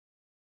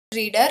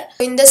reader.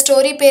 இந்த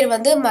story பேர்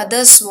வந்து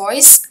மதர்ஸ்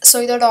வாய்ஸ்.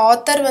 ஸோ இதோட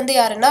ஆத்தர் வந்து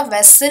யாருன்னா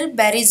வெசில்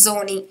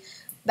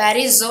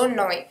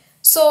பெரிசோனோய்.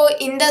 ஸோ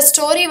இந்த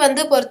ஸ்டோரி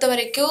வந்து பொறுத்த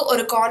வரைக்கும்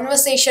ஒரு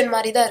கான்வர்சேஷன்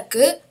மாதிரி தான்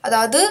இருக்குது.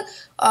 அதாவது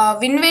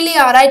விண்வெளி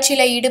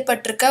ஆராய்ச்சியில்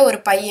ஈடுபட்டிருக்க ஒரு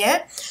பையன்.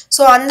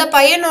 ஸோ அந்த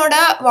பையனோட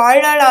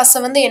வாழ்நாள் ஆசை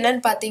வந்து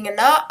என்னன்னு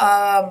பார்த்தீங்கன்னா,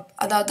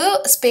 அதாவது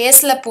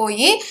ஸ்பேஸில்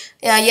போய்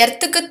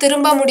எர்த்துக்கு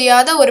திரும்ப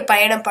முடியாத ஒரு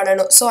பயணம்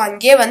பண்ணணும். ஸோ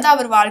அங்கேயே வந்து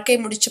அவர் வாழ்க்கையை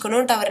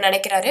முடிச்சுக்கணுன்ட்டு அவர்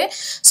நினைக்கிறாரு.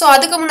 ஸோ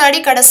அதுக்கு முன்னாடி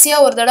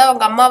கடைசியாக ஒரு தடவை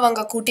அவங்க அம்மாவை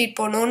அங்கே கூட்டிகிட்டு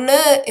போகணுன்னு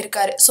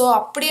இருக்காரு. ஸோ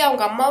அப்படி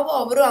அவங்க அம்மாவும்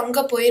அவரும்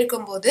அங்கே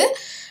போயிருக்கும்போது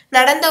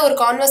நடந்த ஒரு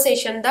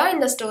கான்வர்சேஷன் தான்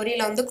இந்த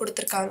ஸ்டோரியில் வந்து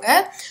கொடுத்துருக்காங்க.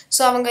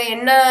 ஸோ அவங்க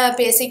என்ன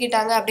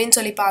பேசிக்கிட்டாங்க அப்படின்னு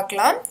சொல்லி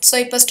பார்க்கலாம். ஸோ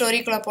இப்போ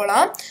ஸ்டோரிக்குள்ளே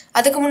போகலாம்.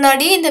 அதுக்கு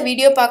முன்னாடி இந்த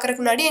வீடியோ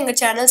பார்க்குறதுக்கு முன்னாடி எங்கள்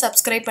சேனல்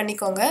சப்ஸ்கிரைப்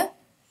பண்ணிக்கோங்க.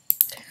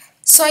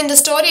 ஸோ இந்த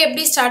ஸ்டோரி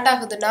எப்படி ஸ்டார்ட்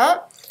ஆகுதுன்னா,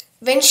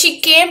 when she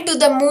came to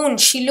the moon,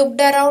 she looked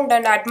around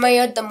and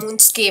admired the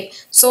moonscape.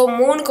 So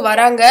மூனுக்கு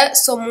வராங்க.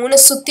 ஸோ மூணை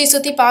சுற்றி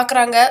சுற்றி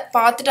பார்க்குறாங்க.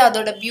 பார்த்துட்டு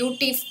அதோட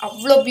பியூட்டி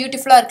அவ்வளோ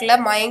பியூட்டிஃபுல்லாக இருக்குல்ல,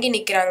 மயங்கி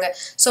நிற்கிறாங்க.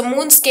 ஸோ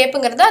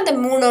மூன்ஸ்கேப்புங்கிறது அந்த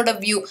மூனோட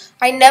view.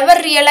 I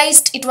never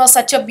realised it was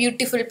such a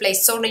beautiful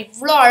place. So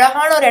இவ்வளோ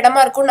அழகான ஒரு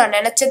இடமா இருக்கும்னு நான்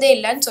நினச்சதே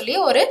இல்லைன்னு சொல்லி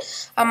ஒரு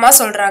அம்மா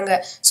சொல்கிறாங்க.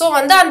 ஸோ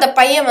வந்து அந்த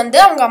பையன் வந்து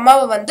அவங்க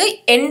அம்மாவை வந்து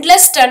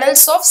எண்ட்லெஸ்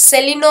டனல்ஸ் ஆஃப்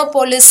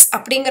செலினோபோலிஸ்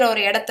அப்படிங்கிற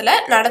ஒரு இடத்துல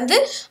நடந்து,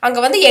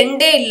 அங்கே வந்து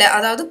எண்டே இல்லை,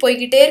 அதாவது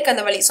போய்கிட்டே இருக்கு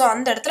அந்த வழி. ஸோ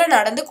அந்த இடத்துல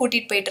நடந்து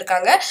கூட்டிட்டு போயிட்டு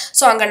இருக்காங்க.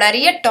 ஸோ அங்கே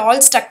நிறைய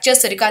டால்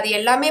ஸ்ட்ரக்சர்ஸ் இருக்கு. அது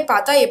எல்லாமே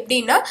பார்த்தா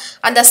எப்படின்னா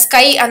அந்த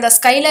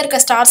ஸ்கைல இருக்க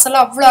ஸ்டார்ஸ்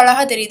எல்லாம் அவ்வளோ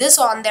அழகாக தெரியுது.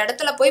 ஸோ அந்த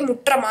இடத்துல போய்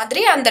முட்டுற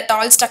மாதிரி அந்த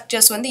டால்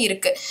ஸ்ட்ரக்சர்ஸ் வந்து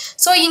இருக்கு.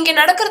 ஸோ இங்கே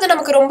நடக்கிறது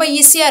நமக்கு ரொம்ப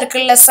ஈஸியா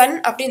இருக்குல்ல சன்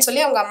அப்படின்னு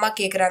சொல்லி அவங்க அம்மா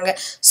கேட்குறாங்க.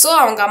 ஸோ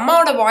அவங்க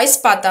அம்மாவோட வாய்ஸ்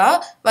பார்த்தா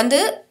வந்து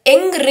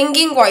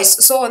ரிங்கிங் வாய்ஸ்.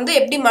 ஸோ வந்து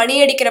எப்படி மணி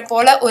அடிக்கிற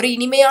போல ஒரு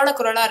இனிமையான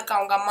குரலா இருக்கு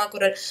அவங்க அம்மா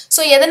குரல்.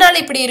 ஸோ எதனால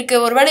இப்படி இருக்கு,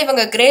 ஒருவேளை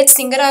இவங்க கிரேட்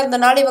சிங்கரா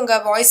இருந்தனால இவங்க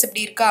வாய்ஸ்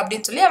இப்படி இருக்கா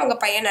அப்படின்னு சொல்லி அவங்க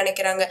பையன்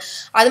நினைக்கிறாங்க.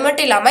 அது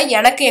மட்டும் இல்லாம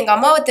எனக்கு எங்க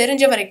அம்மாவை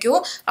தெரிஞ்ச வரைக்கும்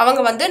அவங்க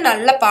வந்து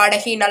நல்ல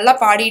பாடகி, நல்லா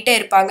பாடிட்டே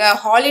இருப்பாங்க.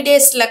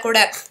 ஹாலிடேஸ்ல கூட,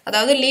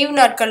 அதாவது லீவ்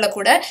நாட்கள்ல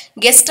கூட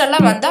கெஸ்ட்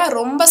எல்லாம் வந்தா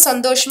ரொம்ப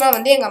சந்தோஷமா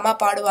வந்து எங்க அம்மா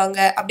பாடுவாங்க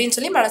அப்படின்னு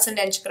சொல்லி மனசுல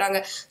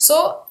நினைச்சுக்கிறாங்க. So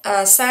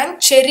song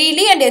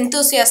செரிலி and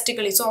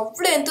எந்தூசியாஸ்டிக்கலி. ஸோ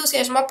அவ்வளோ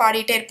எந்தூசியாசமா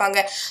பாடிட்டே இருப்பாங்க.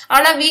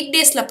 ஆனா வீக்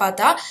டேஸ்ல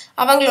பார்த்தா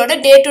அவங்களோட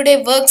டே டு டே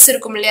ஒர்க்ஸ்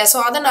இருக்கும் இல்லையா, ஸோ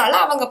அதனால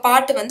அவங்க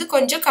பாட்டு வந்து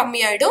கொஞ்சம்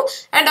கம்மியாயிடும்.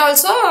 அண்ட்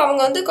ஆல்சோ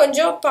அவங்க வந்து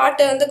கொஞ்சம்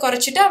பாட்டு வந்து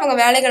குறைச்சிட்டு அவங்க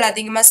வேலைகள்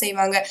அதிகமாக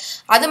செய்வாங்க.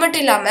 அது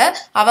மட்டும் இல்லாமல்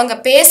அவங்க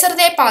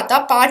பேசுறதே பார்த்தா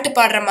பாட்டு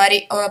பாடுற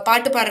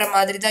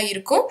மாதிரி தான்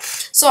இருக்கும்.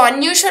 ஸோ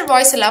அன்யூஷுவல்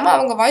வாய்ஸ் இல்லாமல்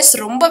அவங்க வாய்ஸ்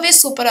ரொம்பவே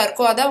சூப்பராக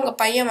இருக்கும். அதான் அவங்க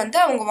பையன் வந்து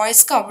அவங்க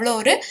வாய்ஸ்க்கு அவ்வளோ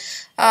ஒரு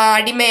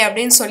அடிமை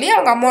அப்படின்னு சொல்லி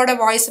அவங்க அம்மாவோட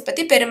வாய்ஸை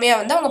பற்றி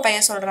பெருமையாக வந்து அவங்க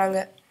பையன் சொல்கிறாங்க.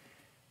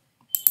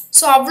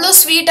 ஸோ அவ்வளோ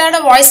ஸ்வீட்டான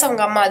வாய்ஸ்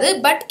அவங்க அம்மா அது.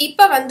 பட்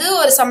இப்போ வந்து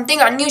ஒரு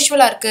சம்திங்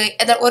அன்யூஷுவலாக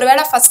இருக்குது.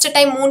 ஒருவேளை ஃபர்ஸ்ட்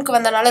டைம் மூனுக்கு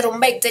வந்தனால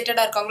ரொம்ப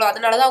எக்ஸைட்டடாக இருக்காங்களோ,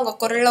 அதனால தான் அவங்க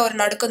குரலில் ஒரு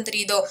நடுக்கம்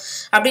தெரியுதோ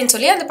அப்படின்னு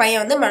சொல்லி அந்த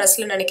பையன் வந்து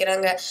மனசில்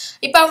நினைக்கிறாங்க.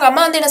 இப்போ அவங்க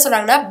அம்மா வந்து என்ன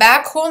சொல்கிறாங்கன்னா,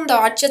 பேக் ஹோம் த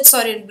ஆர்ச்சர்ட்ஸ்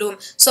ஆர் இன் ப்ளூம்.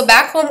 ஸோ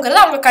பேக்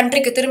ஹோம்ங்கிறது அவங்க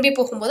கண்ட்ரிக்கு திரும்பி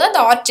போகும்போது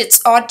அந்த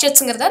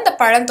ஆர்ச்சர்ட்ஸுங்கிறது அந்த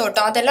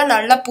பழந்தோட்டம், அதெல்லாம்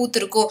நல்லா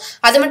பூத்துருக்கும்.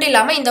 அது மட்டும்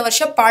இல்லாமல் இந்த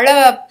வருஷம்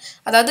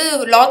அதாவது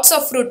லாட்ஸ்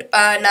ஆஃப் ஃப்ரூட்,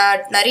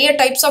 நிறைய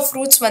டைப்ஸ் ஆஃப்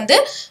ஃப்ரூட்ஸ் வந்து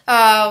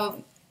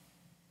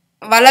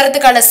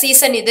வளர்றதுக்கான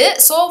சீசன் இது.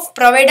 ஸோ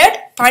ப்ரொவைடட்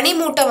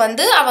பனிமூட்டை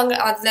வந்து அவங்க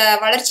அந்த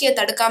வளர்ச்சியை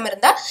தடுக்காமல்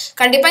இருந்தால்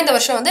கண்டிப்பாக இந்த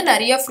வருஷம் வந்து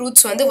நிறைய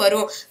ஃப்ரூட்ஸ் வந்து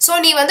வரும். ஸோ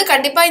நீ வந்து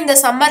கண்டிப்பாக இந்த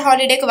சம்மர்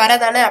ஹாலிடேக்கு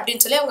வரதானே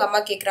அப்படின்னு சொல்லி அவங்க அம்மா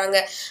கேட்குறாங்க.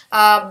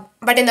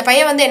 பட் இந்த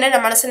பையன் வந்து என்ன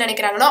மனசு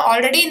நினைக்கிறாங்கன்னா,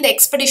 ஆல்ரெடி இந்த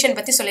எக்ஸ்பெடிஷன்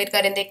பற்றி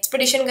சொல்லியிருக்காரு. இந்த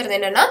எக்ஸ்பெடிஷனுங்கிறது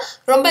என்னன்னா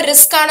ரொம்ப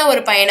ரிஸ்கான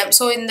ஒரு பயணம்.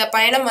 ஸோ இந்த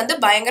பயணம் வந்து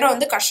பயங்கரம்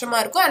வந்து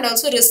கஷ்டமாக இருக்கும். அண்ட்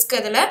ஆல்சோ ரிஸ்க்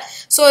அதில்.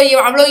 ஸோ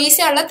அவ்வளோ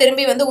ஈஸியாலாம்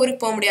திரும்பி வந்து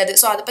ஊருக்கு போக முடியாது.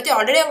 ஸோ அதை பற்றி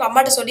ஆல்ரெடி அவங்க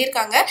அம்மாட்ட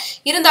சொல்லியிருக்காங்க.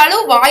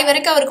 இருந்தாலும் வாய்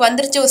வரைக்கும் அவருக்கு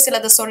வந்துருச்சு ஒரு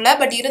சிலதை சொல்ல.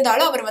 பட்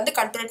இருந்தாலும் அவர் வந்து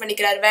கண்ட்ரோல்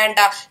பண்ணிக்கிறார்.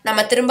 வேண்டாம், நம்ம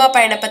திரும்ப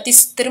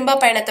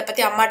பயணத்தை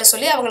பத்தி அம்மாட்ட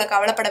சொல்லி அவங்களை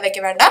கவலைப்பட வைக்க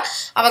வேண்டாம்,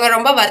 அவங்க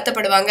ரொம்ப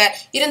வருத்தப்படுவாங்க.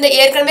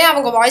 ஏற்கனவே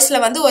அவங்க வாய்ஸ்ல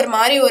வந்து ஒரு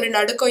மாதிரி ஒரு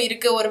நடுக்கம்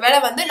இருக்கு. ஒருவேளை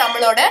வந்து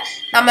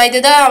நம்ம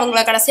இதுதான்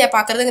அவங்கள கடைசியா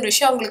பாக்குறதுங்கிற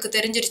விஷயம் அவங்களுக்கு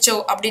தெரிஞ்சிருச்சோ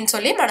அப்படின்னு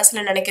சொல்லி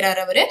மனசுல நினைக்கிறாரு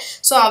அவரு.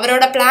 ஸோ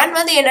அவரோட பிளான்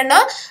வந்து என்னன்னா,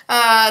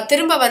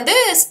 திரும்ப வந்து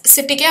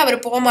சிட்டிக்கே அவர்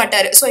போக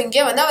மாட்டாரு. ஸோ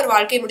இங்கே வந்து அவர்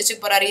வாழ்க்கையை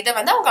முடிச்சுக்க போறாரு. இதை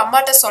வந்து அவங்க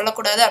அம்மாட்ட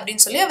சொல்லக்கூடாது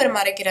அப்படின்னு சொல்லி அவர்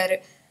மறைக்கிறாரு.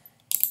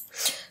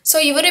 ஸோ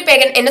இவர் இப்போ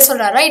என்ன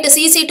சொல்கிறாருன்னா, it is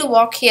easy to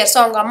walk here. So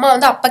அவங்க அம்மா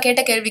வந்து அப்போ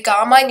கேட்ட கேள்விக்கு,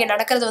 ஆமாம் இங்கே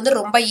நடக்கிறது வந்து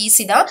ரொம்ப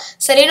ஈஸி தான்.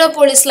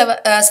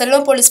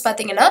 செலினோபோலிஸ்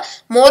பார்த்தீங்கன்னா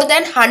மோர்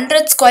தேன் 100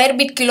 ஸ்கொயர்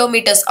பீட்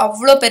கிலோமீட்டர்ஸ்,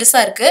 அவ்வளோ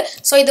பெருசாக இருக்குது.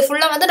 ஸோ இது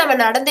ஃபுல்லாக வந்து நம்ம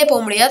நடந்தே போக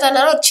முடியாது.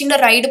 அதனால ஒரு சின்ன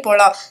ரைடு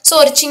போகலாம். ஸோ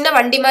ஒரு சின்ன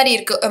வண்டி மாதிரி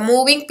இருக்குது,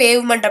 மூவிங்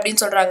பேவ்மெண்ட்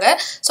அப்படின்னு சொல்கிறாங்க.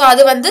 ஸோ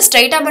அது வந்து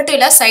ஸ்ட்ரைட்டாக மட்டும்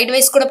இல்லை, சைட்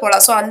வைஸ் கூட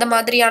போகலாம். ஸோ அந்த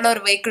மாதிரியான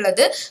ஒரு வெஹிக்கிள்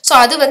அது. ஸோ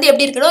அது வந்து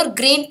எப்படி இருக்குன்னா, ஒரு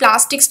கிரீன்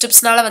பிளாஸ்டிக்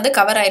ஸ்ட்ரிப்ஸ்னால வந்து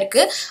கவர்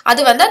ஆயிருக்கு.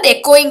 அது வந்து அந்த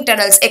எக்கோயிங்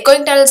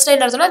டனல்ஸ்னா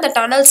என்ன அர்த்தம்னா, அந்த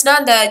டனல்ஸ்னா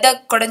அந்த இதை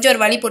குறைஞ்ச ஒரு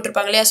வழி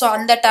போட்டிருப்பாங்க இல்லையா, ஸோ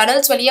அந்த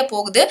டனல்ஸ் வழியா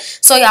போகுது.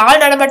 ஸோ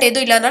ஆள் நடமாட்டம்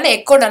எதுவும் இல்லாதனால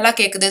எக்கோ நல்லா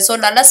கேட்குது. ஸோ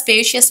நல்லா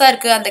ஸ்பேஷியஸா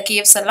இருக்கு அந்த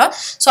கேவ்ஸ் எல்லாம்.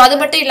 ஸோ அது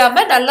மட்டும்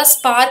இல்லாம நல்லா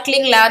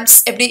ஸ்பார்க்லிங் லேம்ப்ஸ்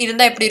எப்படி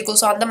இருந்தா எப்படி இருக்கும்,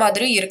 ஸோ அந்த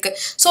மாதிரியும் இருக்கு.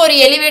 ஸோ ஒரு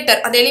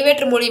அந்த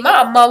எலிவேட்டர் மூலியமா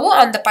அம்மாவும்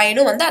அந்த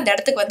பையனும் வந்து அந்த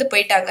இடத்துக்கு வந்து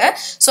போயிட்டாங்க.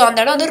 ஸோ அந்த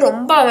இடம் வந்து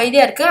ரொம்ப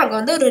அமைதியா இருக்கு. அங்க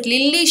வந்து ஒரு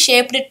லில்லி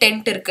ஷேப்டு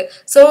டென்ட் இருக்கு.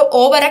 ஸோ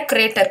ஓவர் அ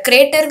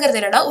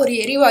கிரேட்டர்ங்கிறது என்னன்னா ஒரு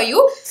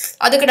எரிவாயு,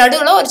 அதுக்கு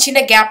நடுவில் ஒரு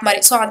சின்ன கேப்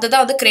மாதிரி. ஸோ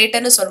அதுதான் வந்து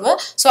கிரேட்டர்னு சொல்லுவோம்.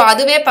 ஸோ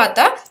அதுவே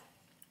பார்த்தா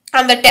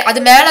அது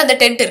மேல அந்த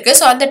டென்ட் இருக்கு.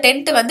 ஸோ அந்த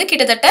டென்ட் வந்து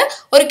கிட்டத்தட்ட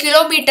 1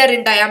 கிலோமீட்டர்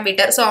இன்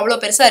டயாமீட்டர். ஸோ அவ்வளோ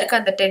பெருசா இருக்கு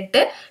அந்த டென்ட்.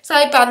 ஸோ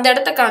இப்போ அந்த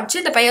இடத்த காமிச்சு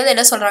இந்த பையன் வந்து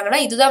என்ன சொல்றாங்கன்னா,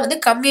 இதுதான் வந்து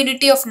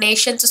கம்யூனிட்டி ஆஃப்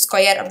நேஷன்ஸ்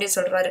ஸ்கொயர் அப்படின்னு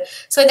சொல்றாரு.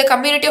 ஸோ இந்த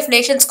கம்யூனிட்டி ஆஃப்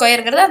நேஷன்ஸ்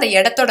ஸ்கொயருங்கிறது அந்த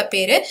இடத்தோட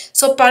பேரு.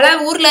 ஸோ பல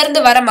ஊர்ல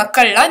இருந்து வர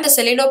மக்கள்லாம் இந்த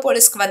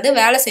செலினோபோலிஸ்க்கு வந்து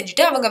வேலை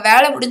செஞ்சுட்டு அவங்க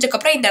வேலை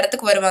முடிஞ்சக்கப்புறம் இந்த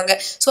இடத்துக்கு வருவாங்க.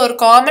 ஸோ ஒரு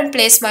காமன்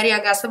பிளேஸ் மாதிரி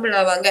அங்கே அசம்பிள்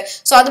ஆவாங்க.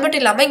 ஸோ அது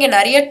மட்டும் இல்லாமல் இங்கே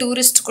நிறைய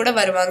டூரிஸ்ட் கூட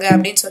வருவாங்க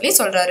அப்படின்னு சொல்லி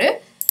சொல்றாரு.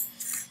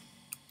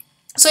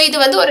 ஸோ இது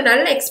வந்து ஒரு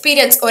நல்ல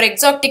எக்ஸ்பீரியன்ஸ், ஒரு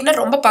எக்ஸாக்டிக்னா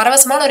ரொம்ப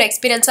பரவசமான ஒரு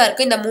எக்ஸ்பீரியன்ஸாக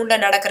இருக்குது இந்த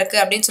மூணில்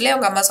நடக்கிறதுக்கு அப்படின்னு சொல்லி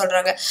அவங்க அம்மா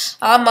சொல்கிறாங்க.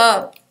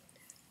 ஆமாம்,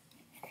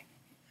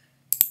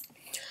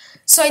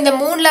 ஸோ இந்த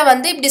மூணில்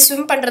வந்து இப்படி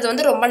ஸ்விம் பண்ணுறது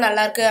வந்து ரொம்ப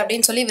நல்லா இருக்கு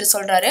அப்படின்னு சொல்லி இவர்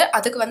சொல்கிறாரு.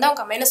 அதுக்கு வந்து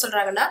அவங்க அம்மா என்ன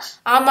சொல்கிறாங்கன்னா,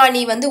 ஆமாம்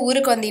நீ வந்து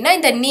ஊருக்கு வந்தீங்கன்னா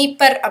இந்த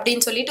நீப்பர்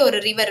அப்படின்னு சொல்லிட்டு ஒரு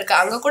ரிவர் இருக்குது,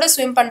 அங்கே கூட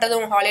ஸ்விம் பண்ணுறது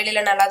உங்கள்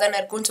ஹாலிடேல நல்லா தானே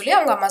இருக்கும்னு சொல்லி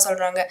அவங்க அம்மா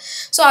சொல்கிறாங்க.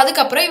 ஸோ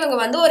அதுக்கப்புறம் இவங்க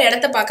வந்து ஒரு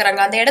இடத்த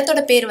பார்க்குறாங்க. அந்த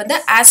இடத்தோட பேர் வந்து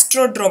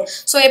ஆஸ்ட்ரோட்ரோம்.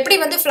 ஸோ எப்படி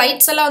வந்து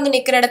ஃப்ளைட்ஸ் எல்லாம் வந்து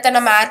நிற்கிற இடத்த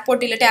நம்ம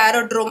ஏர்போர்ட் இல்லாட்டி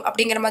ஏரோட்ரோம்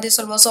அப்படிங்கிற மாதிரி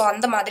சொல்லுவோம். ஸோ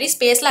அந்த மாதிரி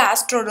ஸ்பேஸில்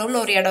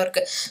ஆஸ்ட்ரோட்ரோம்னு ஒரு இடம்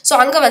இருக்குது. ஸோ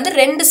அங்கே வந்து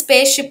 2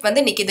 ஸ்பேஸ் ஷிப்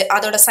வந்து நிற்கிது.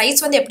 அதோட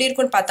சைஸ் வந்து எப்படி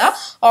இருக்குன்னு பார்த்தா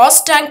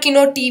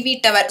ஆஸ்டாங்கினோ டிவி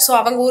டவர். ஸோ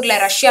அவங்க ஊரில்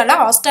ரஷ்யாவில்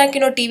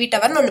ஆஸ்டாங்கினோ டிவி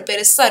டவர்னு ஒன்று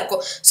பெருசாக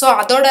இருக்கும். ஸோ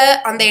அதோட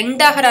அந்த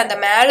எண்ட் ஆகிற அந்த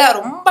மேலே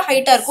ரொம்ப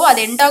ஹைட்டாக இருக்கும்.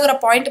 அது எண்ட் ஆகிற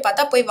பாயிண்ட்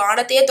பார்த்தா போய்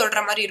வானத்தையே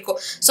தொடுற மாதிரி இருக்கும்.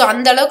 ஸோ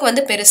அந்த அளவுக்கு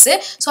வந்து பெருசு.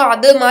 ஸோ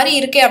அது மாதிரி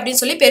இருக்கே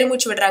அப்படின்னு சொல்லி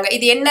பெருமூச்சு விடுறாங்க.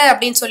 இது என்ன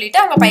அப்படின்னு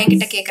சொல்லிட்டு அவங்க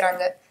பையன்கிட்ட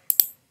கேட்குறாங்க.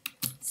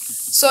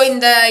 ஸோ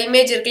இந்த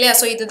இமேஜ் இருக்கு இல்லையா,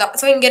 ஸோ இதுதான்.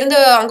 ஸோ இங்கேருந்து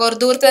அவங்க ஒரு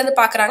தூரத்துலேருந்து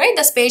பார்க்குறாங்க.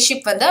 இந்த ஸ்பேஸ்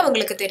ஷிப் வந்து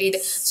அவங்களுக்கு தெரியுது.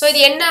 ஸோ இது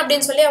என்ன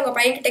அப்படின்னு சொல்லி அவங்க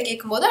பையன்கிட்ட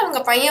கேட்கும்போது அவங்க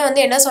பையன்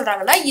வந்து என்ன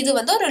சொல்கிறாங்கன்னா, இது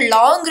வந்து ஒரு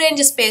லாங்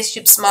ரேஞ்ச் ஸ்பேஸ்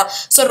ஷிப்ஸ்மா.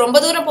 ஸோ ரொம்ப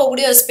தூரம்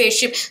போகக்கூடிய ஒரு ஸ்பேஸ்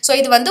ஷிப். ஸோ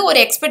இது வந்து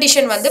ஒரு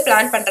எக்ஸ்பெடிஷன் வந்து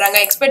பிளான் பண்ணுறாங்க.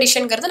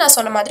 எக்ஸ்பெடிஷனுங்கிறது நான்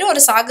சொன்ன மாதிரி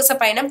ஒரு சாகச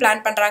பயணம்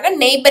பிளான் பண்ணுறாங்க.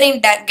 நெய்பரிங்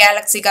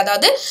கேலக்சிக்கு,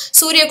 அதாவது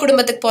சூரிய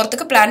குடும்பத்துக்கு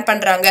போகிறதுக்கு பிளான்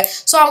பண்ணுறாங்க.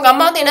 ஸோ அவங்க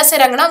அம்மா வந்து என்ன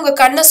செய்கிறாங்கன்னா, அவங்க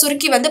கண்ணை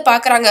சுருக்கி வந்து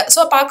பார்க்குறாங்க.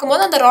 ஸோ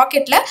பார்க்கும்போது அந்த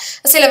ராக்கெட்டில்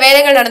சில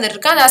வேலைகள் நடந்துட்டு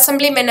இருக்கு. அந்த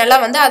அசம்பிளி மென்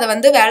எல்லாம் வந்து அதை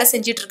வந்து வேலை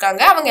செஞ்சுட்டு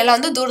இருக்காங்க. அவங்க எல்லாம்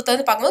வந்து தூரத்துல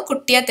இருந்து பார்க்கும்போது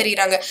குட்டியா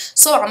தெரியுறாங்க.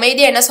 சோ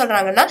அமைதியா என்ன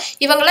சொல்றாங்கன்னா,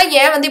 இவங்கெல்லாம்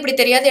ஏன் வந்து இப்படி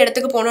தெரியாத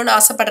இடத்துக்கு போகணும்னு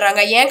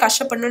ஆசைப்படுறாங்க, ஏன்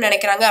கஷ்டப்படணும்னு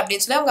நினைக்கிறாங்க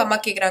அப்படின்னு சொல்லி அவங்க அம்மா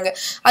கேட்கறாங்க.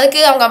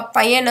 அதுக்கு அவங்க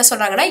பையன் என்ன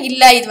சொல்றாங்கன்னா,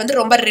 இல்ல இது வந்து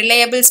ரொம்ப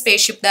ரிலையபிள்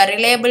ஸ்பேஸ்ஷிப் தான்.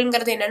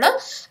 ரிலையபிள்ங்கிறது என்னன்னா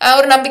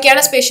ஒரு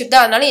நம்பிக்கையான ஸ்பேஸ்ஷிப்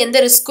தான், அதனால எந்த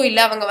ரிஸ்க்கும்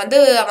இல்லை, அவங்க வந்து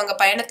அவங்க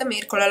பயணத்தை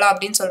மேற்கொள்ளலாம்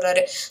அப்படின்னு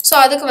சொல்றாரு. ஸோ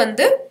அதுக்கு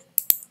வந்து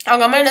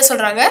அவங்க அம்மா என்ன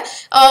சொல்றாங்க,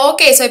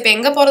 ஓகே ஸோ இப்போ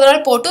எங்கே போகிறதுனால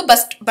போட்டு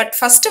பட்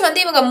ஃபர்ஸ்ட் வந்து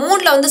இவங்க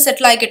மூணில் வந்து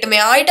செட்டில் ஆகிக்கட்டுமே,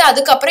 ஆகிட்டு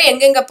அதுக்கப்புறம்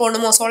எங்கெங்கே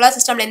போகணுமோ சோலார்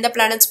சிஸ்டம்ல எந்த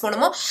பிளானட்ஸ்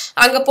போகணுமோ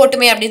அங்கே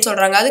போட்டுமே அப்படின்னு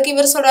சொல்றாங்க. அதுக்கு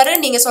இவர் சொல்றாரு,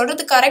 நீங்கள்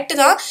சொல்றது கரெக்ட்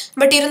தான்,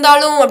 பட்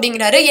இருந்தாலும்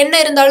அப்படிங்கிறாரு. என்ன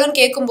இருந்தாலும்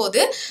கேட்கும்போது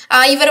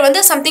இவர்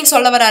வந்து சம்திங்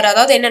சொல்ல வராரு.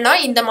 அதாவது என்னன்னா,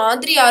 இந்த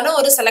மாதிரியான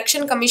ஒரு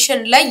செலெக்ஷன்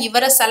கமிஷன்ல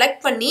இவரை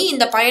செலக்ட் பண்ணி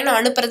இந்த பையனை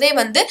அனுப்புறதே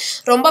வந்து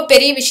ரொம்ப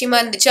பெரிய விஷயமா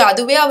இருந்துச்சு.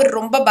 அதுவே அவர்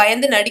ரொம்ப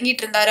பயந்து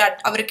நடுங்கிட்டு இருந்தாரு,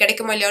 அவருக்கு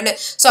கிடைக்குமா இல்லையோன்னு.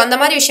 ஸோ அந்த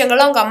மாதிரி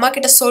விஷயங்கள்லாம் அவங்க அம்மா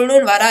கிட்ட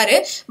சொல்லணும்னு வராரு.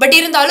 பட்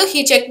இருந்தாலும் he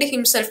checked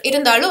himself.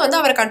 இருந்தாலும் வந்து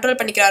அவர் கண்ட்ரோல்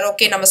பண்ணிக்கிறாரு.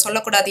 ஓகே நம்ம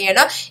சொல்லக்கூடாது,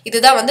 ஏன்னா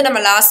இதுதான் வந்து நம்ம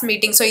லாஸ்ட்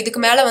மீட்டிங். ஸோ இதுக்கு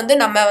மேலே வந்து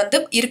நம்ம வந்து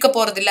இருக்க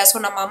போறது இல்லை. ஸோ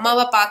நம்ம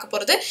அம்மாவை பார்க்க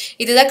போறது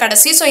இதுதான்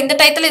கடைசி. ஸோ இந்த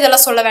டயத்தில்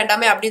இதெல்லாம் சொல்ல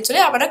வேண்டாமே அப்படின்னு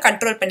சொல்லி அவரை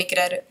கண்ட்ரோல்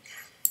பண்ணிக்கிறாரு.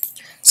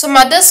 ஸோ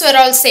மதர்ஸ் வேர்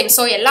ஆல் சேம்.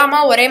 ஸோ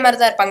எல்லாமா ஒரே மாதிரி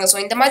தான் இருப்பாங்க. ஸோ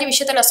இந்த மாதிரி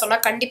விஷயத்த நான்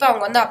சொன்னால் கண்டிப்பாக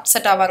அவங்க வந்து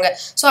அப்செட் ஆவாங்க.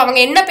 ஸோ அவங்க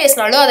என்ன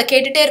பேசினாலும் அதை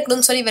கேட்டுகிட்டே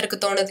இருக்கணும்னு சொல்லி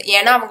இவருக்கு தோணுது.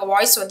 ஏன்னா அவங்க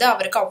வாய்ஸ் வந்து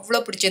அவருக்கு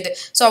அவ்வளோ பிடிச்சது.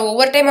 ஸோ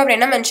ஒவ்வொரு டைம் அவர்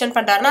என்ன மென்ஷன்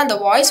பண்ணுறாருன்னா, அந்த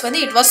வாய்ஸ்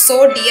வந்து it was so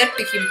dear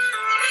to him.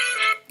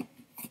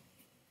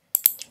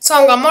 So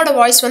அவங்க அம்மாவோட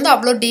வாய்ஸ் வந்து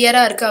அவ்வளோ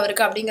டியராக இருக்குது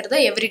அவருக்கு அப்படிங்கிறத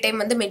எவ்ரி டைம்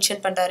வந்து மென்ஷன்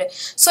பண்ணுறாரு.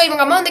 ஸோ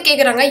இவங்க அம்மா வந்து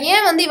கேட்குறாங்க,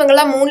 ஏன் வந்து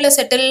இவங்கெல்லாம் மூணில்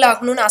செட்டில்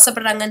ஆகணும்னு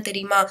ஆசைப்படுறாங்கன்னு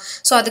தெரியுமா?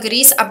 ஸோ அதுக்கு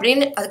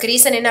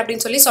ரீசன் என்ன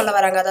அப்படின்னு சொல்லி சொல்ல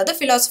வராங்க. அதாவது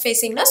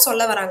ஃபிலாசபைசிங்னா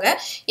சொல்ல வராங்க.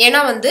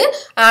 ஏன்னா வந்து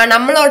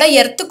நம்மளோட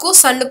எர்த்துக்கும்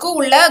சன்னுக்கும்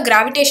உள்ள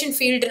கிராவிடேஷன்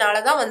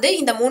ஃபீல்டுனால தான் வந்து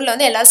இந்த மூணில்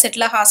வந்து எல்லாரும்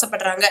செட்டில் ஆக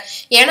ஆசைப்படுறாங்க.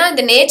 ஏன்னா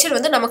இந்த நேச்சர்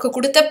வந்து நமக்கு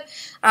கொடுத்த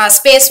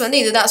ஸ்பேஸ் வந்து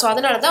இதுதான். ஸோ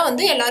அதனால தான்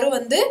வந்து எல்லாரும்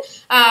வந்து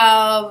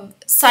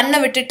சன்னை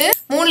விட்டுட்டு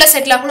மூணில்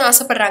செட்டில் ஆகணும்னு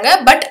ஆசைப்படுறாங்க.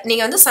 பட்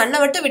நீங்கள் வந்து சன்னை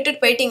விட்டுட்டு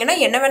போயிட்டீங்கன்னா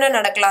என்ன வேணால்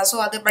நடக்கலாம். ஸோ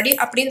அதுபடி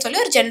அப்படின்னு சொல்லி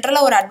ஒரு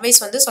ஜென்ரலாக ஒரு அட்வைஸ்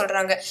வந்து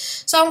சொல்கிறாங்க.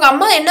 ஸோ அவங்க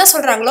அம்மா என்ன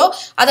சொல்கிறாங்களோ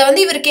அதை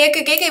வந்து இவர்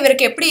கேட்க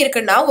இவருக்கு எப்படி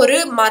இருக்குன்னா, ஒரு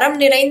மரம்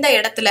நிறைந்த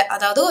இடத்துல,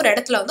 அதாவது ஒரு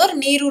இடத்துல வந்து ஒரு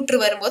நீரூற்று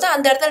வரும்போது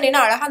அந்த இடத்துல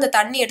நின்று அழகாக அந்த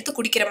தண்ணி எடுத்து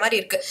குடிக்கிற மாதிரி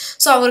இருக்குது.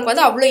 ஸோ அவருக்கு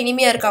வந்து அவ்வளோ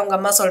இனிமையாக இருக்குது அவங்க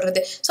அம்மா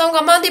சொல்கிறது. ஸோ அவங்க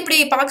அம்மா வந்து இப்படி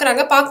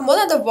பார்க்குறாங்க.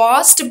 பார்க்கும்போது அந்த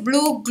வாஸ்ட்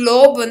ப்ளூ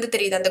குளோப் வந்து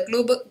தெரியுது. அந்த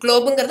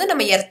குளோபுங்கிறது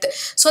நம்ம எர்த்து.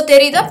 ஸோ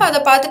தெரியுதா? அப்போ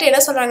அதை பார்த்துட்டு என்ன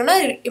சொல்கிறாங்கன்னா,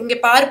 இவங்க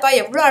பாருப்பா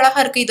எவ்வளோ அழகாக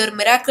இருக்குது, இது ஒரு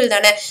மிராக்கிள்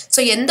தானே. ஸோ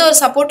எந்த ஒரு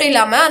சப்போர்ட்டும்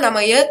இல்லாமல் நம்ம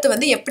எர்த்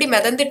வந்து எப்படி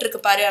மிதந்துட்டு இருக்கு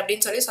பாரு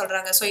அப்படின்னு சொல்லி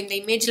சொல்கிறாங்க. ஸோ இந்த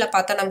இமேஜில்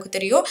பார்த்தா நமக்கு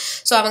தெரியும்.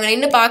 ஸோ அவங்க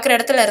நின்று பார்க்குற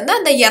இடத்துல இருந்து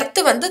அந்த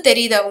எர்த்து வந்து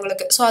தெரியுது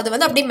அவங்களுக்கு. ஸோ அது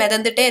வந்து அப்படி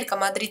மிதந்துட்டே இருக்க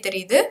மாதிரி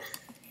தெரியுது.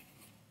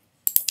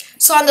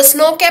 ஸோ அந்த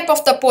snow gap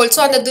of the pole,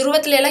 so அந்த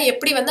துருவத்துல எல்லாம்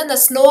எப்படி வந்து அந்த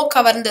ஸ்னோ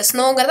கவர்ந்து,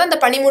 ஸ்னோங்கிறது அந்த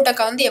பனிமூட்டை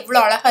கவர்ந்து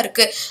எவ்வளோ அழகாக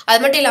இருக்குது. அது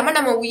மட்டும் இல்லாமல்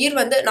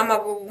நம்ம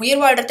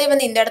உயிர் வாழ்றதே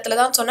வந்து இந்த இடத்துல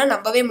தான் சொன்னால்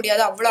நம்பவே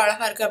முடியாது, அவ்வளோ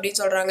அழகாக இருக்குது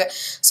அப்படின்னு சொல்கிறாங்க.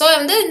 ஸோ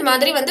வந்து இந்த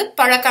மாதிரி வந்து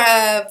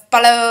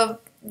பல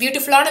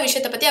பியூட்டிஃபுல்லான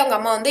விஷயத்தை பற்றி அவங்க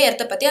அம்மா வந்து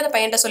எர்த்தை பற்றி அந்த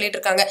பையன்கிட்ட சொல்லிட்டு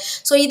இருக்காங்க.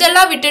 ஸோ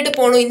இதெல்லாம் விட்டுட்டு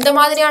போகணும், இந்த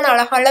மாதிரியான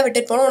அழகாலாம்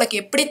விட்டுட்டு போகணும்,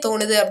 உனக்கு எப்படி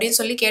தோணுது அப்படின்னு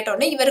சொல்லி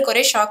கேட்டோடனே இவருக்கு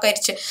ஒரே ஷாக்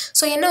ஆயிடுச்சு.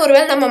 ஸோ என்ன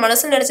ஒருவேளை நம்ம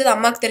மனசு நினச்சது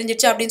அம்மாவுக்கு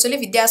தெரிஞ்சிச்சு அப்படின்னு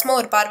சொல்லி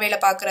வித்தியாசமாக ஒரு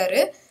பார்வையில்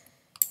பார்க்குறாரு.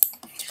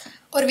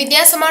 ஒரு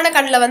வித்தியாசமான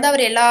கண்ணில் வந்து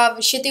அவர் எல்லா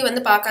விஷயத்தையும்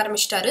வந்து பார்க்க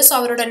ஆரம்பிச்சிட்டாரு. ஸோ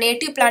அவரோட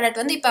நேட்டிவ் பிளானட்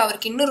வந்து இப்போ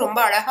அவருக்கு இன்னும் ரொம்ப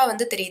அழகாக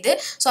வந்து தெரியுது.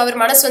 ஸோ அவர்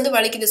மனசு வந்து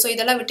வலிக்குது. ஸோ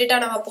இதெல்லாம்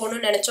விட்டுட்டா நம்ம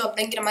போகணும்னு நினச்சோம்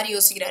அப்படிங்கிற மாதிரி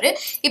யோசிக்கிறாரு.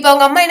 இப்போ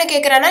அவங்க அம்மா என்ன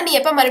கேட்குறான்னா, நீ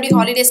எப்போ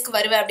மறுபடியும் ஹாலிடேஸ்க்கு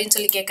வருவேன் அப்படின்னு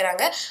சொல்லி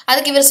கேட்குறாங்க.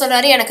 அதுக்கு இவர்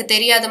சொல்கிறாரு, எனக்கு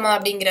தெரியாதுமா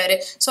அப்படிங்கிறாரு.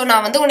 ஸோ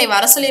நான் வந்து உன்னை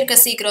வர சொல்லியிருக்க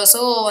சீக்கிரம்.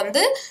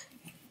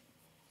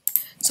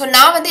 ஸோ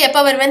நான் வந்து எப்போ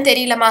வருவேன்னு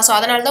தெரியலம்மா. ஸோ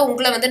அதனால தான்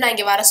உங்களை வந்து நான்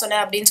இங்கே வர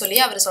சொன்னேன் அப்படின்னு சொல்லி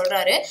அவர்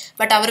சொல்கிறாரு.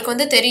 பட் அவருக்கு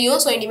வந்து தெரியும்.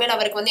 ஸோ இனிமேல்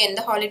அவருக்கு வந்து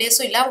எந்த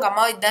ஹாலிடேஸும் இல்லை. அவங்க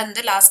அம்மா இதான்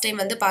வந்து லாஸ்ட்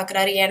டைம் வந்து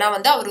பார்க்குறாரு. ஏன்னா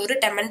வந்து அவர் ஒரு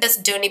டெமெண்டஸ்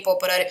ஜேர்னி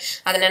போகிறாரு.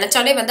 அதை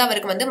நினச்சாலே வந்து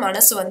அவருக்கு வந்து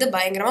மனசு வந்து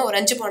பயங்கரமாக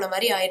உறைஞ்சு போன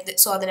மாதிரி ஆயிடுது.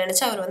 ஸோ அதை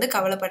நினச்சி அவர் வந்து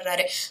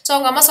கவலைப்படுறாரு. ஸோ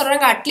அவங்க அம்மா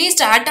சொல்கிறாங்க,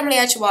 அட்லீஸ்ட்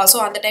ஆட்டம்லையாச்சும் வா.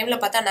 ஸோ அந்த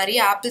டைமில் பார்த்தா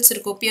நிறைய ஆப்பிள்ஸ்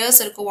இருக்கும்,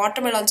 பியர்ஸ் இருக்கும்,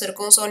 வாட்டர்மெலான்ஸ்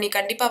இருக்கும். ஸோ நீ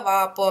கண்டிப்பாக வா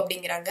அப்போ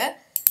அப்படிங்கிறாங்க.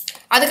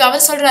 அதுக்கு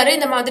அவர் சொல்றாரு,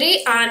 இந்த மாதிரி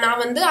நான்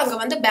வந்து அங்க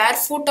வந்து பேர்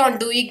food on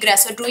Dewey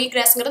cross. Dewey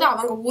கிராஸ்ங்கிறது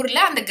அவங்க ஊர்ல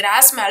அந்த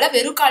கிராஸ் மேல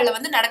வெறும் காலில்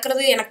வந்து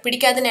நடக்கிறது எனக்கு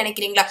பிடிக்காதுன்னு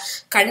நினைக்கிறீங்களா?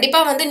 கண்டிப்பா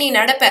வந்து நீ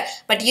நடப்ப.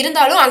 பட்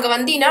இருந்தாலும் அங்க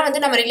வந்தீங்கன்னா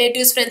வந்து நம்ம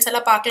ரிலேட்டிவ்ஸ் ஃப்ரெண்ட்ஸ்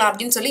எல்லாம் பார்க்கலாம்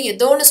அப்படின்னு சொல்லி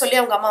ஏதோ ஒன்று சொல்லி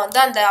அவங்க அம்மா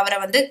வந்து அந்த அவரை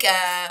வந்து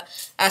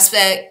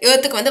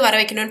ஏர்த்துக்கு வந்து வர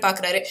வைக்கணும்னு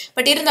பாக்குறாரு.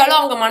 பட் இருந்தாலும்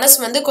அவங்க மனசு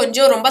வந்து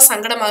கொஞ்சம் ரொம்ப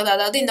சங்கடமாகுது.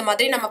 அதாவது இந்த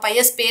மாதிரி நம்ம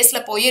பையன் ஸ்பேஸ்ல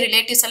போய்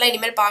ரிலேட்டிவ்ஸ் எல்லாம்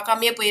இனிமேல்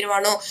பார்க்காமயே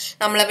போயிடுவானோ,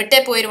 நம்மளை விட்டே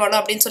போயிடுவானோ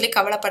அப்படின்னு சொல்லி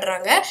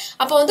கவலைப்படுறாங்க.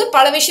 அப்போ வந்து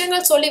பல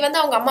விஷயங்கள் சொல்லி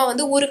வந்து அவங்க அம்மா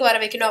வந்து ஊருக்கு வர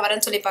வைக்கணும்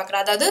வரேன்னு சொல்லி பாக்குறா.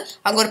 அதாவது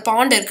அங்க ஒரு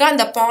பாண்ட் இருக்கு,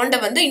 அந்த பாண்டை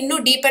வந்து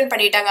இன்னும் டீபெண்ட்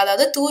பண்ணிட்டாங்க,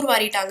 அதாவது தூர்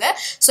வாரிட்டாங்க.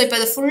 ஸோ இப்போ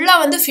அது ஃபுல்லா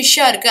வந்து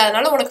ஃபிஷ்ஷா இருக்கு.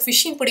 அதனால உனக்கு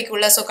ஃபிஷ்ஷிங்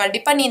பிடிக்கும்ல, ஸோ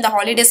கண்டிப்பா நீ இந்த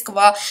ஹாலிடேஸ்க்கு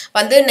வா,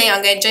 வந்து நீ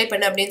அங்க என்ஜாய்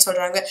பண்ணு அப்படின்னு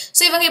சொல்றாங்க.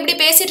 ஸோ இவங்க இப்படி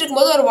பேசிட்டு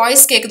இருக்கும்போது ஒரு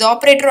வாய்ஸ் கேக்குது,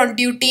 operator on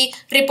duty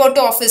report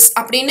to office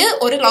அப்படின்னு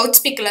ஒரு லவுட்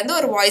ஸ்பீக்கர்ல இருந்து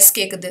ஒரு வாய்ஸ்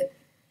கேக்குது.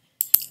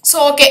 ஸோ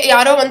ஓகே,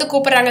 யாரோ வந்து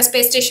கூப்பிடுறாங்க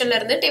ஸ்பேஸ் ஸ்டேஷன்ல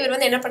இருந்துட்டு. இவர்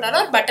வந்து என்ன பண்ணாரு,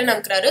 ஒரு பட்டன்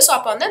அமுக்குறாரு. ஸோ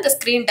அப்போ வந்து அந்த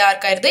ஸ்க்ரீன்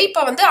டார்க் ஆயிருது.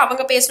 இப்போ வந்து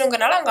அவங்க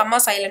பேசணுங்கிறனால அவங்க அம்மா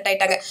சைலண்ட்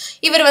ஆயிட்டாங்க.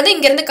 இவர் வந்து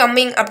இங்கிருந்து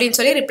கம்மிங் அப்படின்னு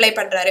சொல்லி ரிப்ளை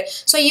பண்றாரு.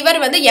 ஸோ இவர்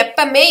வந்து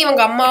எப்பவுமே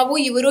இவங்க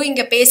அம்மாவும் இவரும்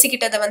இங்க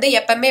பேசிக்கிட்டதை வந்து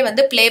எப்பவுமே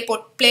வந்து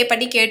ப்ளே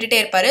பண்ணி கேட்டுட்டே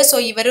இருப்பாரு. ஸோ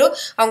இவரும்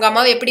அவங்க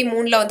அம்மாவை எப்படி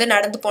மூன்ல வந்து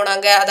நடந்து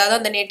போனாங்க, அதாவது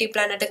அந்த நேட்டிவ்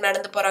பிளானட்டுக்கு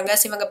நடந்து போறாங்க,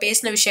 ஸோ இவங்க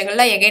பேசின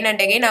விஷயங்கள்லாம் எகைன்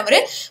அண்ட் எகைன்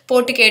அவரு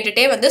போட்டு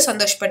கேட்டுட்டே வந்து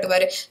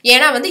சந்தோஷப்பட்டுவாரு.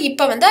 ஏன்னா வந்து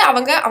இப்போ வந்து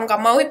அவங்க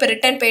அம்மாவும் இப்போ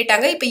ரிட்டர்ன்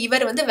போயிட்டாங்க. இப்போ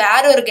இவர் வந்து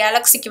வேற ஒரு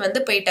கேலக்சி வந்து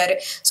போயிட்டாரு.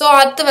 சோ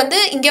அது வந்து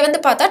இங்க வந்து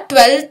பார்த்தா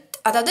 12th,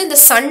 அதாவது இந்த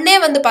சன்னே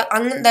வந்து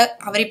அந்த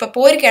அவர் இப்ப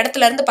போயிருக்க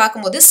இடத்துல இருந்து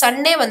பார்க்கும்போது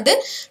சன்னே வந்து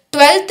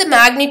 12th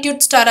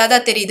மேக்னிடியூட் ஸ்டாரா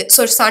தான் தெரியுது.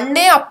 ஸோ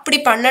சன்னே அப்படி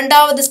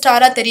 12வது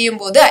ஸ்டாரா தெரியும்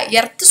போது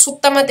எர்த்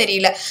சுத்தமா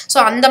தெரியல. ஸோ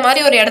அந்த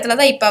மாதிரி ஒரு இடத்துல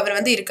தான் இப்ப அவர்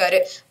வந்து இருக்காரு.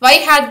 வை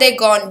had they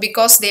Khan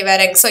because they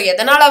where young. So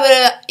எதனால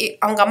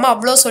அவங்க அம்மா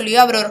அவ்வளோ சொல்லியோ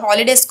அவர் ஒரு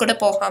ஹாலிடேஸ் கூட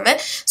போகாம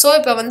ஸோ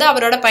இப்போ வந்து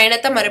அவரோட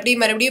பயணத்தை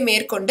மறுபடியும்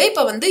மேற்கொண்டு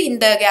இப்போ வந்து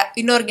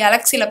இன்னொரு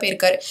கேலக்சியில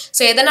போயிருக்காரு.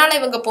 ஸோ எதனால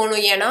இவங்க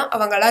போகணும், ஏன்னா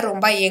அவங்களாம்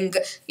ரொம்ப யங்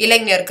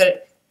இளைஞர்கள்.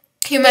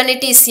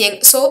 Humanity is young.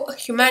 ஸோ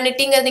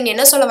ஹியூமனிட்டிங்கிறது இங்கே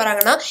என்ன சொல்ல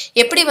வராங்கன்னா,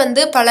 எப்படி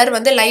வந்து பலர்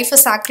வந்து லைஃப்பை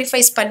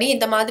சாக்ரிஃபைஸ் பண்ணி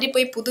இந்த மாதிரி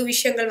போய் புது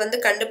விஷயங்கள் வந்து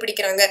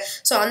கண்டுபிடிக்கிறாங்க.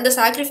 ஸோ அந்த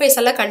சாக்ரிஃபைஸ்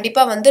எல்லாம்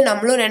கண்டிப்பாக வந்து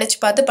நம்மளும் நினச்சி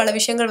பார்த்து பல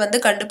விஷயங்கள் வந்து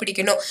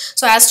கண்டுபிடிக்கணும்.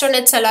 ஸோ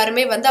ஆஸ்ட்ரோனட்ஸ்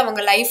எல்லாருமே வந்து அவங்க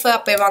லைஃப்பை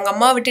அப்போ அவங்க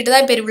அம்மா விட்டுட்டு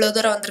தான் இப்போ இவ்வளோ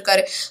தூரம்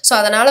வந்திருக்காரு. ஸோ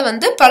அதனால்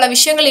வந்து பல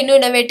விஷயங்கள் இன்னும்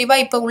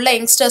இன்னோவேட்டிவாக இப்போ உள்ள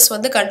யங்ஸ்டர்ஸ்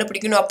வந்து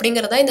கண்டுபிடிக்கணும்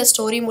அப்படிங்கிறத இந்த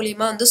ஸ்டோரி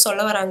மூலிமா வந்து சொல்ல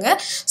வராங்க.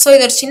 ஸோ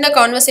இது ஒரு சின்ன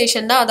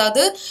கான்வர்சேஷன் தான்.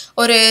 அதாவது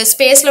ஒரு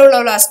ஸ்பேஸில்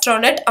உள்ள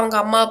ஆஸ்ட்ரோனட் அவங்க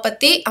அம்மாவை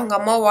பற்றி, அவங்க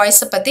அம்மா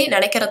வாய்ஸை பற்றி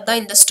நினைக்கிறது தான்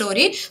இந்த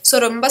ஸ்டோரி. ஸோ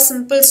ரொம்ப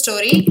சிம்பிள்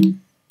ஸ்டோரி.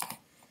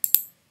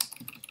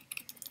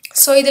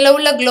 ஸோ இதில்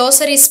உள்ள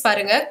க்ளோசரிஸ்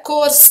பாருங்க.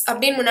 கோர்ஸ்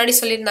அப்படின்னு முன்னாடி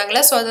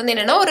சொல்லியிருந்தாங்களே, ஸோ அது வந்து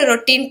என்னன்னா ஒரு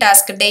ரொட்டீன்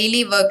டாஸ்க்,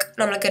 டெய்லி ஒர்க்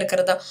நம்மளுக்கு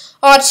இருக்கிறதா.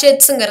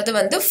 ஆர்ச்சிட்ஸுங்கிறது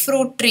வந்து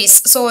ஃப்ரூட் ட்ரீஸ்,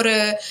 ஸோ ஒரு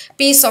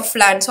பீஸ் ஆஃப்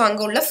லேண்ட், ஸோ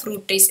அங்கே உள்ள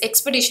ஃப்ரூட் ட்ரீஸ்.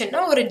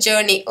 எக்ஸ்பிடிஷன்னா ஒரு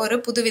ஜேர்னி, ஒரு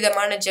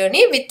புதுவிதமான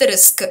ஜேர்னி வித்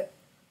ரிஸ்க்.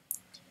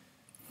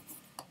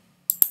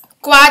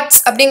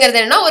 குவாட்ஸ் அப்படிங்கிறது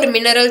என்னன்னா ஒரு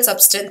mineral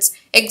substance.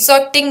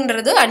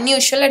 எக்ஸாக்டிங்கிறது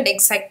unusual and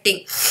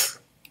exacting.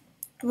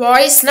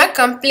 வாய்ஸ்னா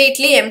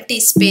completely empty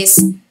space.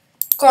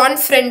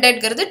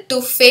 கான்ஃப்ரண்டட்ங்கிறது to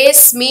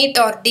face, meet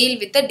R deal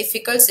with a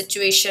difficult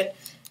situation.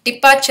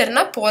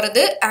 டிபார்ச்சர்னா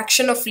போகிறது,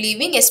 action of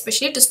leaving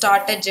especially to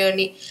start a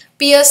journey.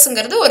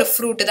 பியர்ஸுங்கிறது ஒரு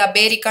fruit, இது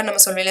அபேரிக்கா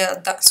நம்ம சொல்லல,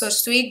 அதுதான். So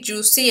sweet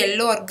juicy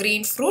yellow R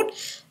green fruit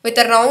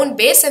with a round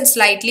base and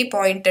slightly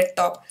pointed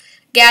top.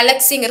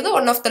 கேலக்ஸிங்கிறது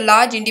one of the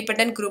large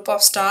independent group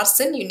of stars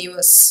in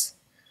universe.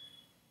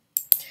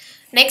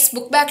 Next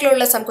book பேக்ல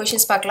உள்ள some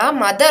questions பார்க்கலாம்.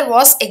 Mother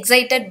was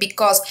excited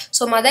because.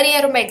 So mother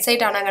ஏன் ரொம்ப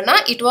excite ஆனாங்கன்னா,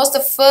 it was the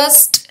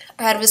first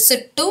her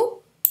visit to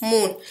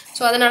Moon.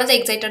 So அதனால தான்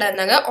எக்ஸைட்டடாக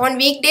இருந்தாங்க. On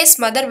week days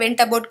mother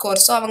went about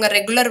course. So அவங்க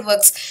ரெகுலர்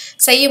ஒர்க்ஸ்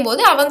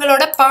செய்யும்போது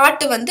அவங்களோட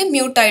பாட்டு வந்து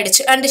மியூட்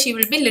ஆயிடுச்சு and she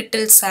will be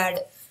little chat.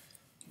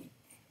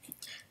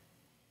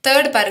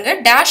 Third பாருங்க,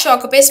 dash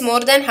occupies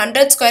more than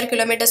 100 square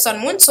kilometres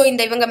on Moon. So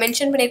இந்த இவங்க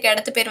மென்ஷன் பண்ணியிருக்க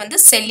இடத்து பேர் வந்து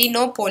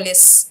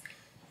செலினோபோலிஸ்.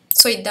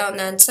 ஸோ இதுதான்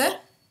வந்து answer.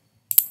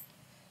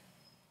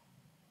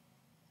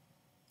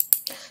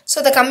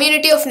 So the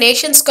community of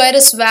nation square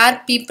is where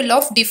people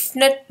of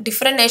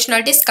different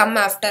nationalities come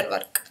after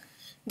work.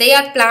 They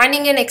are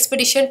planning an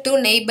expedition to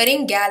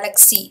neighboring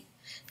galaxy.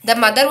 The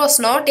mother was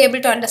not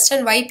able to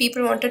understand why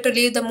people wanted to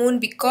leave the moon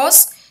because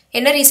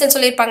என்ன reason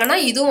சொல்லியிருப்பாங்கன்னா,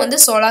 இதுவும் வந்து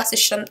solar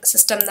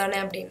system தானே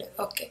அப்படின்னு.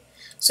 Okay,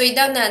 so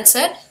இதான் அந்த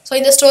answer. So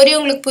இந்த story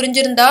உங்களுக்கு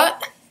புரிஞ்சிருந்தா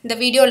இந்த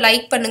வீடியோ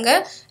லைக்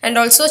பண்ணுங்கள் அண்ட்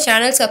ஆல்சோ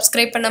சேனல்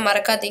சப்ஸ்கிரைப் பண்ண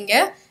மறக்காதீங்க.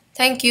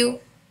 தேங்க்யூ.